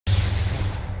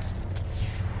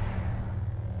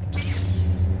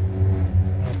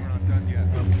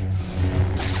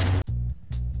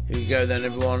go then,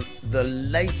 everyone. The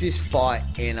latest fight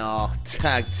in our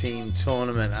tag team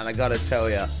tournament, and I gotta tell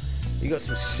you, you got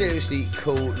some seriously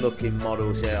cool looking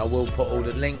models here. I will put all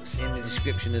the links in the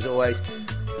description as always.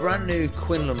 Brand new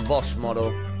Quinlan Vos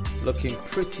model, looking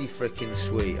pretty freaking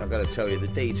sweet. I gotta tell you, the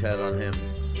detail on him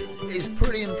is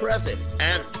pretty impressive.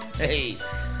 And hey,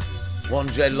 one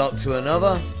dreadlock to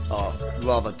another, or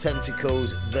rather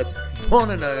tentacles, the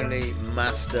one and only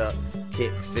Master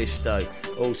Kit Fisto,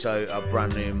 also a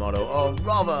brand new model, or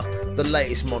rather the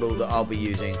latest model that I'll be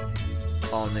using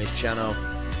on this channel.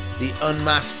 The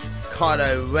unmasked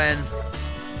Kylo Ren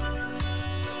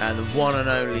and the one and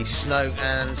only Snoke,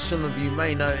 and some of you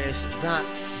may notice that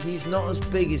he's not as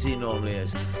big as he normally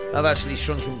is. I've actually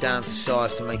shrunk him down to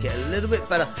size to make it a little bit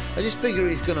better. I just figure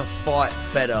he's going to fight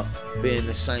better being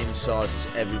the same size as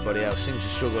everybody else. Seems to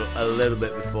struggle a little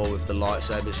bit before with the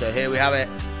lightsaber. So here we have it.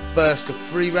 First of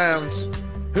 3 rounds.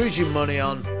 Who's your money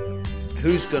on?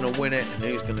 Who's going to win it and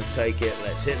who's going to take it?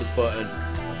 Let's hit the button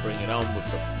and bring it on with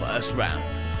the first round.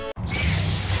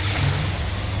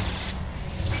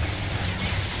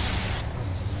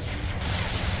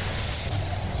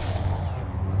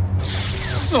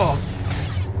 Oh.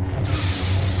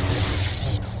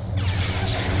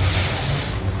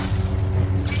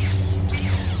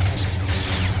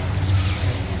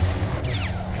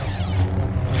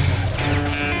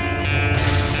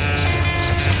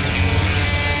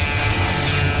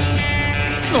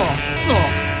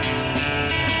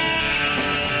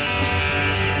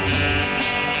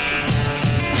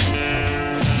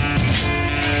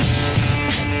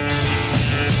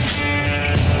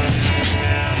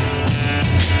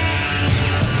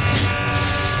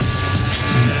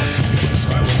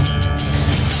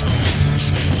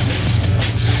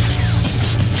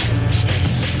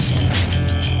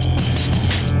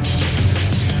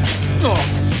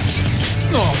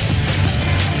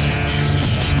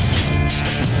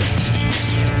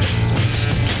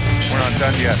 We're not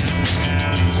done yet.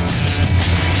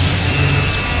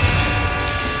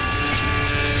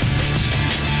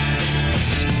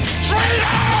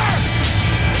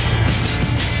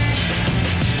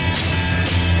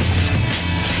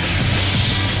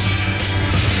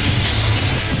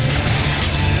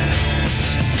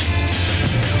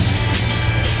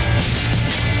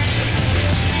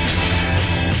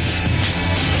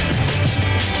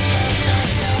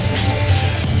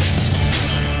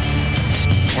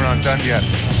 We're not done yet.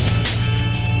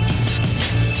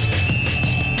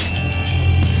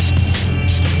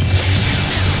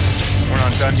 We're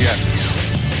not done yet.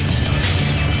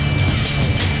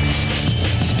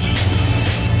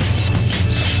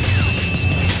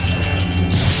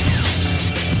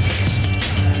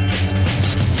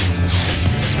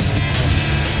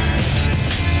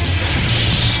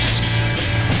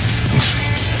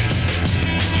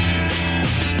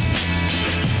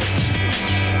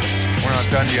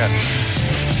 Done yet.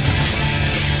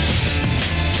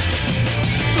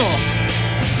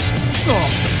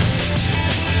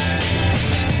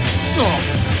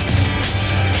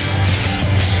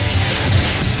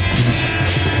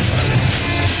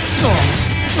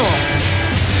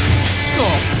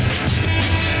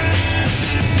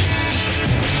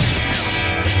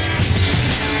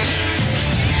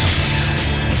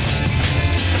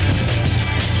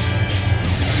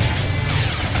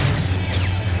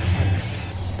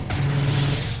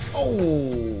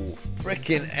 Oh,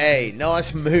 freaking A.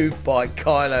 Nice move by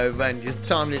Kylo Ren. Just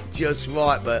timed it just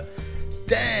right, but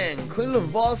dang, Quinlan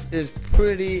Vos is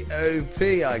pretty OP,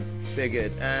 I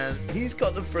figured. And he's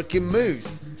got the freaking moves.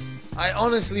 I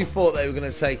honestly thought they were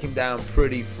going to take him down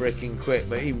pretty freaking quick,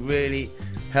 but he really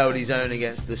held his own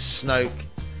against the Snoke,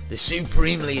 the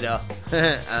Supreme Leader,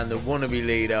 and the wannabe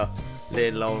leader,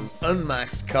 little old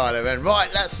unmasked Kylo Ren.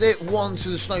 Right, that's it. 1 to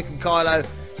the Snoke and Kylo.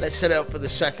 Let's set it up for the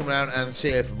second round and see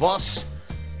if Vos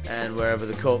and wherever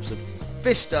the corpse of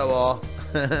Fisto are,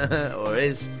 or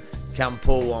is, can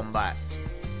pull one back.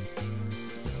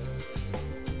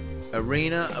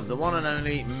 Arena of the one and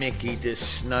only Mickey de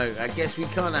Snoke. I guess we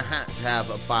kind of had to have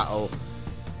a battle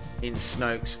in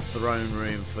Snoke's throne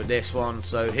room for this one.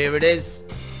 So here it is.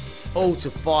 All to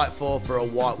fight for a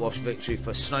whitewash victory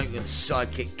for Snoke and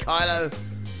sidekick Kylo.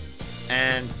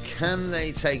 And can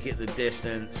they take it the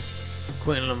distance?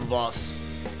 Quinlan Vos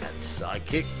and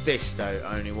sidekick Fisto.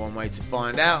 Only one way to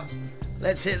find out.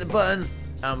 Let's hit the button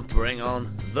and bring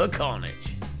on the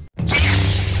carnage.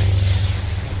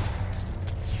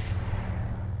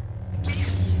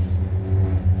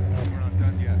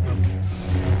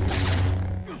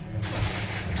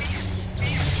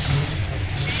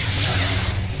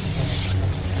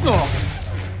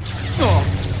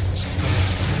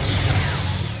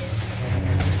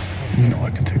 You know I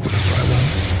can take whatever.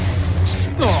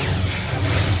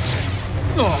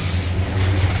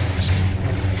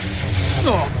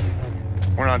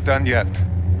 We're not done yet.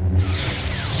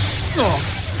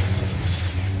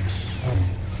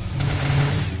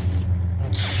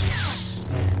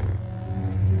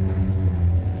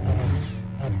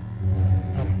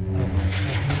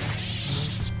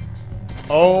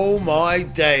 Oh my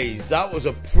days, that was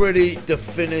a pretty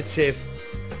definitive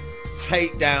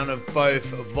takedown of both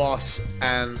Vos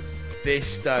and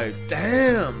Fisto.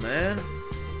 Damn, man.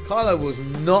 Kylo was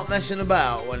not messing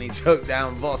about when he took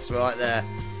down Vos right there.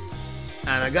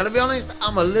 And I gotta be honest,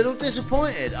 I'm a little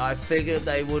disappointed. I figured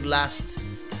they would last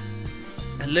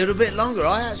a little bit longer.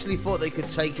 I actually thought they could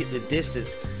take it the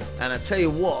distance. And I tell you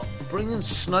what, bringing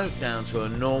Snoke down to a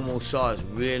normal size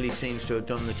really seems to have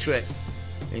done the trick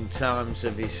in terms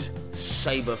of his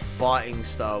saber fighting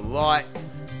style. Right,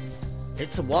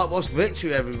 it's a whitewash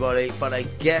victory, everybody, but I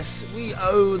guess we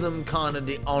owe them kind of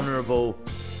the honourable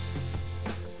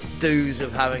dues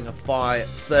of having a fight,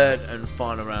 third and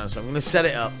final round. So I'm going to set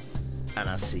it up and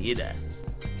I'll see you there.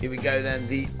 Here we go then,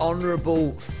 the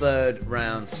honourable third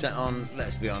round set on,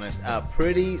 let's be honest, a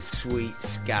pretty sweet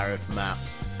Scarif map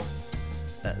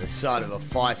at the side of a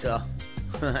fighter.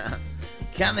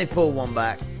 Can they pull one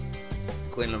back?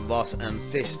 Quinlan Vos and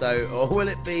Fisto, or will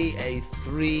it be a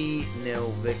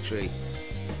 3-0 victory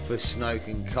for Snoke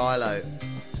and Kylo?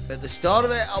 At the start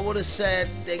of it, I would have said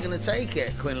they're going to take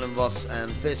it, Quinlan Vos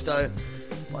and Fisto,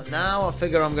 but now I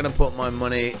figure I'm going to put my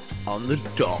money on the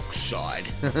dark side.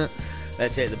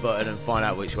 Let's hit the button and find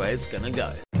out which way it's going to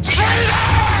go.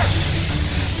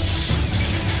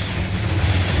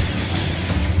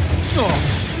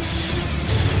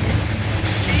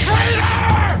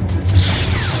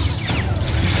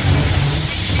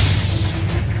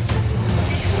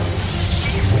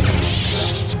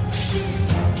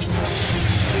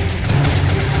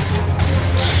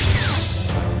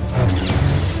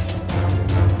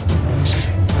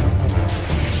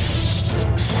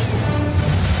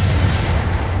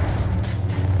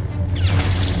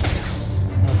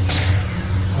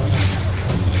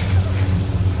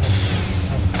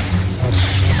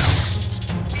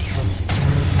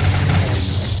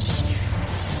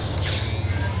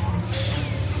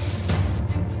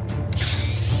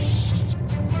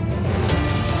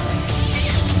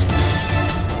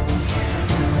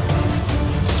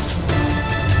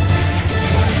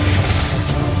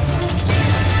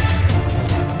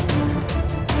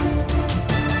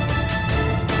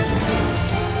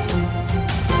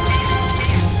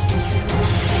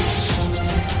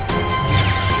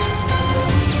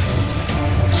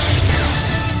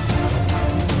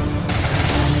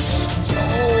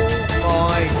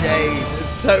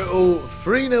 Total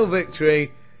 3-0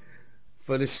 victory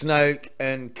for the Snoke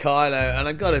and Kylo. And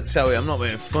I gotta tell you, I'm not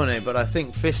being funny, but I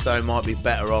think Fisto might be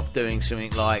better off doing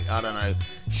something like, I don't know,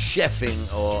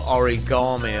 chefing or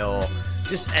origami or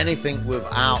just anything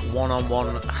without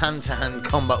one-on-one, hand-to-hand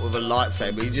combat with a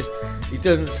lightsaber. He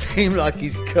doesn't seem like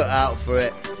he's cut out for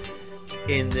it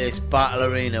in this battle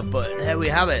arena. But there we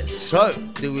have it. So,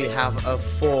 do we have a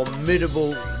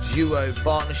formidable duo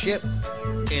partnership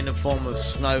in the form of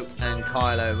Snoke and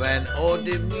Kylo Ren, or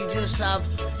did we just have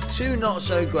two not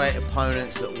so great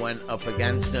opponents that went up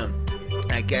against them?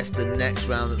 I guess the next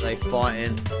round that they fight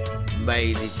in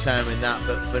may determine that,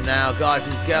 but for now, guys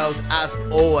and girls, as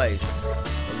always,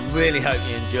 I really hope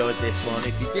you enjoyed this one.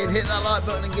 If you did, hit that like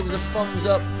button and give us a thumbs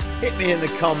up, hit me in the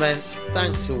comments.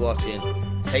 Thanks for watching,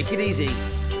 take it easy,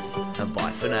 and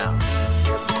bye for now.